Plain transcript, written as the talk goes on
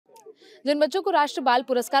जिन बच्चों को राष्ट्रीय बाल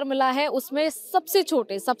पुरस्कार मिला है उसमें सबसे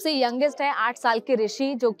छोटे, सबसे यंगेस्ट है 8 साल के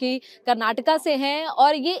ऋषि, जो कि कर्नाटका से हैं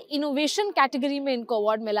और ये इनोवेशन कैटेगरी में इनको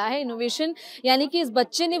अवार्ड मिला है। इनोवेशन यानी कि इस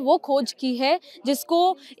बच्चे ने वो खोज की है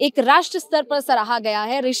जिसको एक राष्ट्र स्तर पर सराहा गया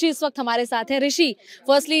है। ऋषि इस वक्त हमारे साथ हैं। ऋषि,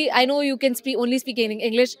 firstly I know you can only speak in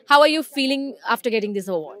English, how are you feeling after getting this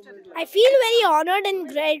award? I feel very honored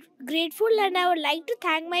and grateful, and I would like to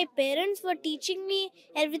thank my parents for teaching me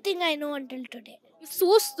everything I know until today.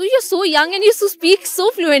 You're so young and you speak so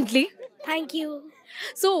fluently. Thank you.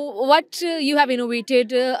 So what you have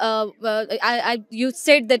innovated, you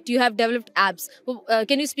said that you have developed apps.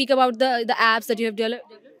 Can you speak about the apps that you have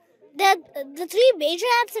developed? The three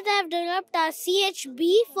major apps that I have developed are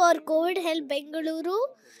CHB for COVID Help Bengaluru,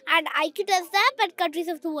 and IQ Test app and Countries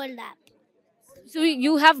of the World app. So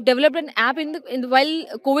you have developed an app in the while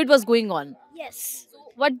COVID was going on. Yes.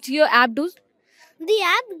 What your app does? The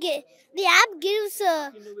app gives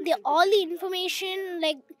all the information,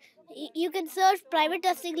 like you can search private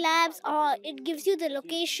testing labs, or it gives you the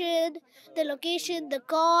location, the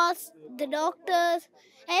cost, the doctors,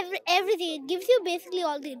 everything. It gives you basically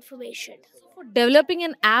all the information. For developing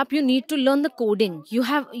an app, you need to learn the coding.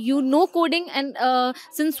 You know coding, and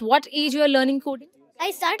since what age you are learning coding? I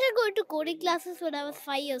started going to coding classes when I was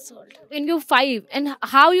 5 years old. When you were 5, and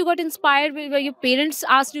how you got inspired? Were your parents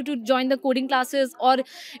asked you to join the coding classes, or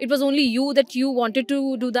it was only you that you wanted to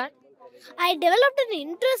do that? I developed an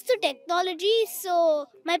interest to technology, so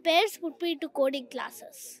my parents put me into coding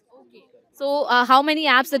classes. Okay. So how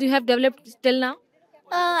many apps that you have developed till now?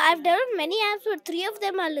 I've developed many apps, but 3 of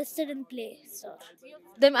them are listed in Play Store.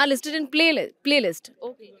 Them are listed in playlist.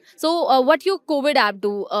 Okay. So what your COVID app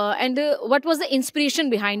do, and what was the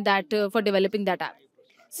inspiration behind that for developing that app?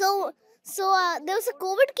 So there was a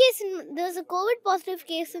COVID positive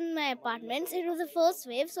case in my apartments. It was the first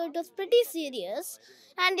wave, so it was pretty serious,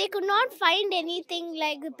 and they could not find anything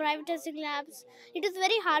like the private testing labs. It was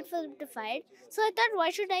very hard for them to find. So I thought, why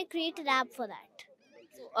should I create an app for that?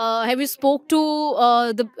 Have you spoke to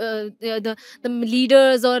the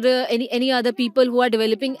leaders or any other people who are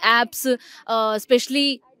developing apps,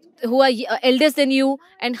 especially who are elders than you,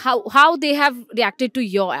 and how they have reacted to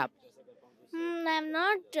your app? I have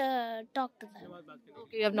not talked to them.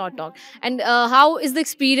 Okay, you have not talked. And how is the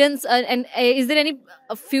experience? And is there any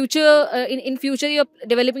future in future you're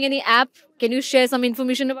developing any app? Can you share some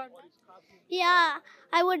information about it? Yeah,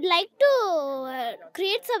 I would like to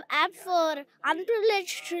create some app for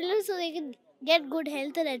unprivileged children so they can get good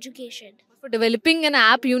health and education. For developing an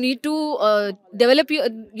app, you need to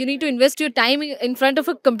you need to invest your time in front of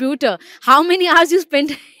a computer. How many hours you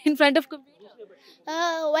spend in front of computer?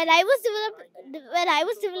 When I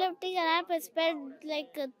was developing an app, I spent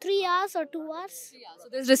like 3 hours or 2 hours. So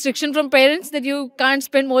there's restriction from parents that you can't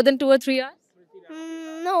spend more than 2 or 3 hours?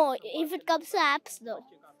 No, if it comes to apps, no.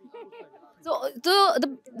 So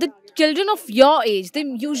the children of your age, they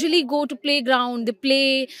usually go to playground, they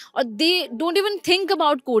play, or they don't even think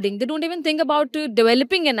about coding. They don't even think about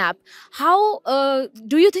developing an app. How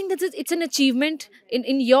do you think that it's an achievement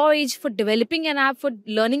in your age for developing an app, for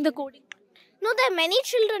learning the coding? No, there are many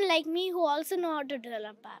children like me who also know how to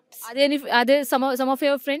develop apps. Are there some of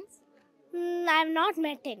your friends? I have not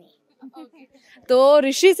met any. तो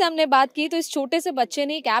ऋषि से हमने बात की, तो इस छोटे से बच्चे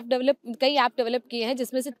ने कई ऐप डेवलप किए हैं,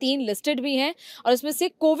 जिसमें से 3 लिस्टेड भी हैं, और उसमें से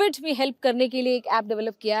कोविड में हेल्प करने के लिए एक ऐप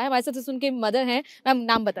डेवलप किया है। हमारे साथ उनके मदर हैं। मैम,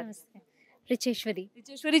 नाम बताएं।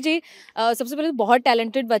 रिचेश्वरी जी, सबसे पहले बहुत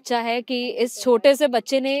टैलेंटेड बच्चा है कि इस छोटे से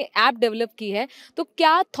बच्चे ने ऐप डेवलप की है, तो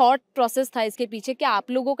क्या थॉट प्रोसेस था इसके पीछे? क्या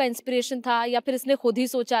आप लोगों का इंस्पिरेशन था, या फिर इसने खुद ही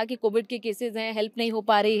सोचा कि कोविड के केसेस हैं, हेल्प नहीं हो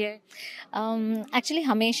पा रही है? एक्चुअली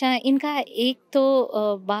हमेशा इनका एक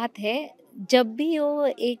तो बात है, जब भी वो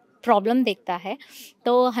एक प्रॉब्लम देखता है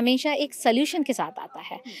तो हमेशा एक सल्यूशन के साथ आता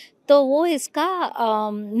है, तो वो इसका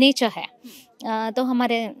नेचर है। तो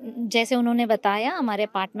हमारे, जैसे उन्होंने बताया, हमारे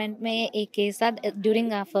अपार्टमेंट में एक केस था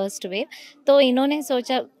ड्यूरिंग फर्स्ट वेव, तो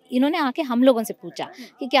इन्होंने आके हम लोगों से पूछा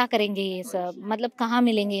कि क्या करेंगे ये सब, मतलब कहाँ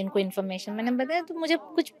मिलेंगे इनको इन्फॉर्मेशन। मैंने बताया तो मुझे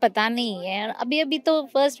कुछ पता नहीं है, अभी तो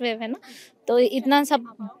फर्स्ट वेव है ना, तो इतना सब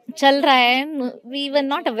चल रहा है, we were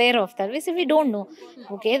not aware of that, we don't know.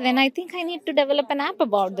 Okay, then I think I need to develop an app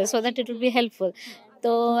about this so that it will be helpful.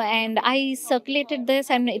 So, and I circulated this,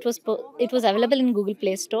 and it was available in Google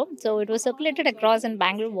Play Store. So it was circulated across in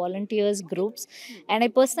Bangalore volunteers groups, and I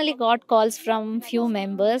personally got calls from few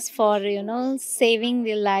members for saving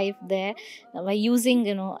their life there by using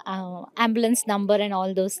ambulance number and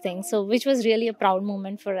all those things. So which was really a proud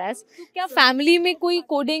moment for us. क्या family में कोई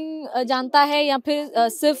coding जानता है, या फिर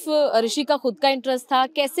सिर्फ ऋषि का खुद का इंटरेस्ट था?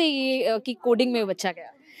 कैसे ये कि कोडिंग में बच्चा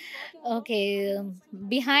गया? Okay,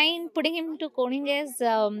 behind putting him to coding is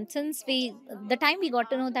since the time we got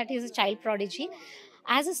to know that he's a child prodigy,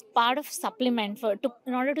 as a part of supplement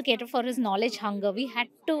in order to cater for his knowledge hunger, we had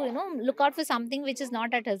to look out for something which is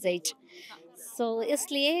not at his age. So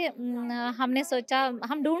इसलिए हमने सोचा,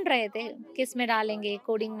 हम ढूंढ रहे थे किस में डालेंगे,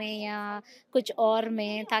 कोडिंग में या कुछ और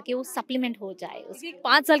में, ताकि वो सप्लीमेंट हो जाए देखिए,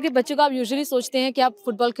 5 साल के बच्चों को आप यूजुअली सोचते हैं कि आप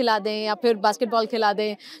फुटबॉल खिला दें या फिर बास्केटबॉल खिला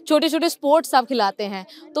दें, छोटे-छोटे स्पोर्ट्स आप खिलाते हैं।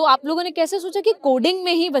 तो आप लोगों ने कैसे सोचा कि कोडिंग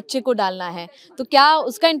में ही बच्चे को डालना है? तो क्या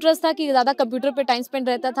उसका इंटरेस्ट था कि ज़्यादा कंप्यूटर पे टाइम स्पेंड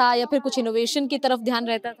रहता था या फिर कुछ इनोवेशन की तरफ ध्यान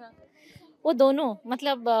रहता था? वो दोनों,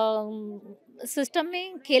 मतलब सिस्टम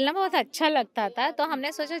में खेलना बहुत अच्छा लगता था, तो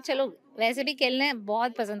हमने सोचा चलो वैसे भी खेलने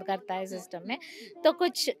बहुत पसंद करता है सिस्टम में, तो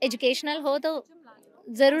कुछ एजुकेशनल हो तो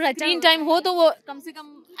जरूर अच्छा, स्क्रीन टाइम हो तो वो कम से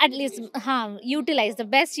कम एटलीस्ट, हाँ, utilise the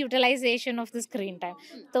best utilisation of the screen time,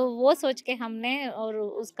 तो वो सोच के हमने, और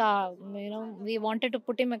उसका we wanted to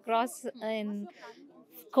put him across in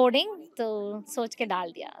coding, तो सोच के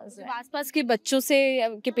डाल दिया जब आसपास के बच्चों से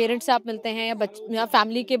के पेरेंट्स से आप मिलते हैं या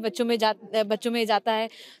फैमिली के बच्चों में जाता है,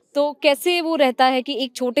 तो कैसे वो रहता है कि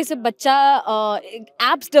एक छोटे से बच्चा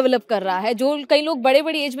एप्स डेवलप कर रहा है जो कई लोग बड़े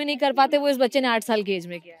बड़ी एज में नहीं कर पाते, वो इस बच्चे ने 8 साल की एज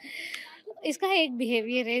में किया है। इसका एक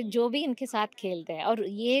बिहेवियर है, जो भी इनके साथ खेलते हैं और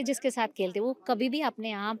ये जिसके साथ खेलते हैं, वो कभी भी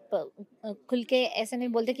अपने आप खुल के ऐसे नहीं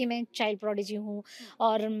बोलते कि मैं चाइल्ड प्रोडिजी हूँ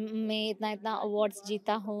और मैं इतना इतना अवार्ड्स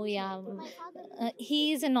जीता हूँ, या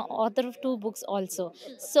he is an author of 2 books also,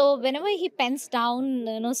 so when ever he pens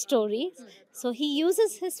down stories, so he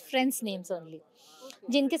uses his friends names only,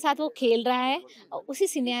 जिनके साथ वो खेल रहा है, उसी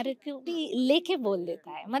सिनेरियो को भी लेके बोल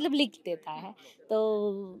देता है, मतलब लिख देता है।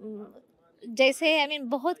 तो जैसे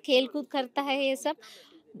बहुत खेल कूद करता है ये सब,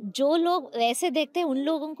 जो लोग वैसे देखते हैं उन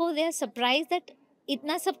लोगों को दे आर सरप्राइज दैट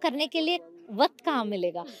इतना सब करने के लिए वक्त कहाँ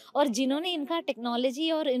मिलेगा, और जिन्होंने इनका टेक्नोलॉजी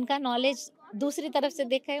और इनका नॉलेज दूसरी तरफ से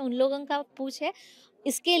देखा है, उन लोगों का पूछ है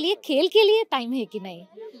इसके लिए, खेल के लिए टाइम है कि नहीं,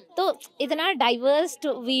 तो इतना diverse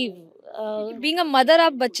weave. Being a mother,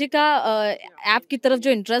 आप बच्चे का ऐप की तरफ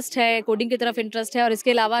जो इंटरेस्ट है, कोडिंग की तरफ इंटरेस्ट है और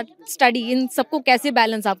इसके अलावा स्टडी, इन सबको कैसे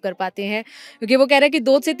बैलेंस आप कर पाते हैं? क्योंकि वो कह रहे हैं कि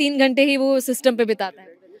 2 से 3 घंटे ही वो सिस्टम पे बिताता है।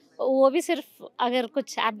 वो भी सिर्फ अगर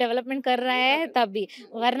कुछ ऐप डेवलपमेंट कर रहा है तब भी,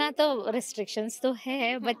 वरना तो रिस्ट्रिक्शंस तो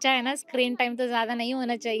है, बच्चा है ना, स्क्रीन टाइम तो ज़्यादा नहीं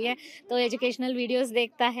होना चाहिए, तो एजुकेशनल वीडियोस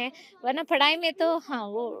देखता है, वरना पढ़ाई में तो हाँ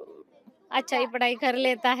वो अच्छा ही पढ़ाई कर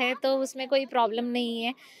लेता है, तो उसमें कोई प्रॉब्लम नहीं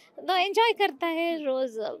है, तो एंजॉय करता है।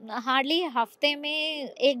 रोज़ हार्डली हफ्ते में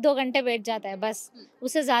 1-2 घंटे बैठ जाता है बस,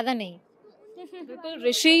 उससे ज़्यादा नहीं। बिल्कुल,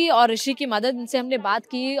 ऋषि और ऋषि की मदद, इनसे हमने बात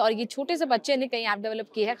की और ये छोटे से बच्चे ने कई ऐप डेवलप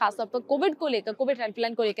की है, खासतौर पर कोविड को लेकर, कोविड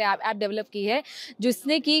हेल्पलाइन को लेकर ऐप डेवलप की है,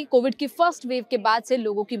 जिसने कि कोविड की फर्स्ट वेव के बाद से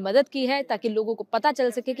लोगों की मदद की है, ताकि लोगों को पता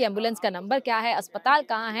चल सके कि एम्बुलेंस का नंबर क्या है, अस्पताल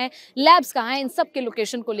कहाँ है, लैब्स कहाँ है, इन सब के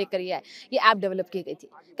लोकेशन को लेकर ये ऐप डेवलप की गई थी।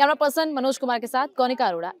 कैमरा पर्सन मनोज कुमार के साथ कौनिका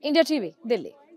अरोड़ा, इंडिया टीवी, दिल्ली।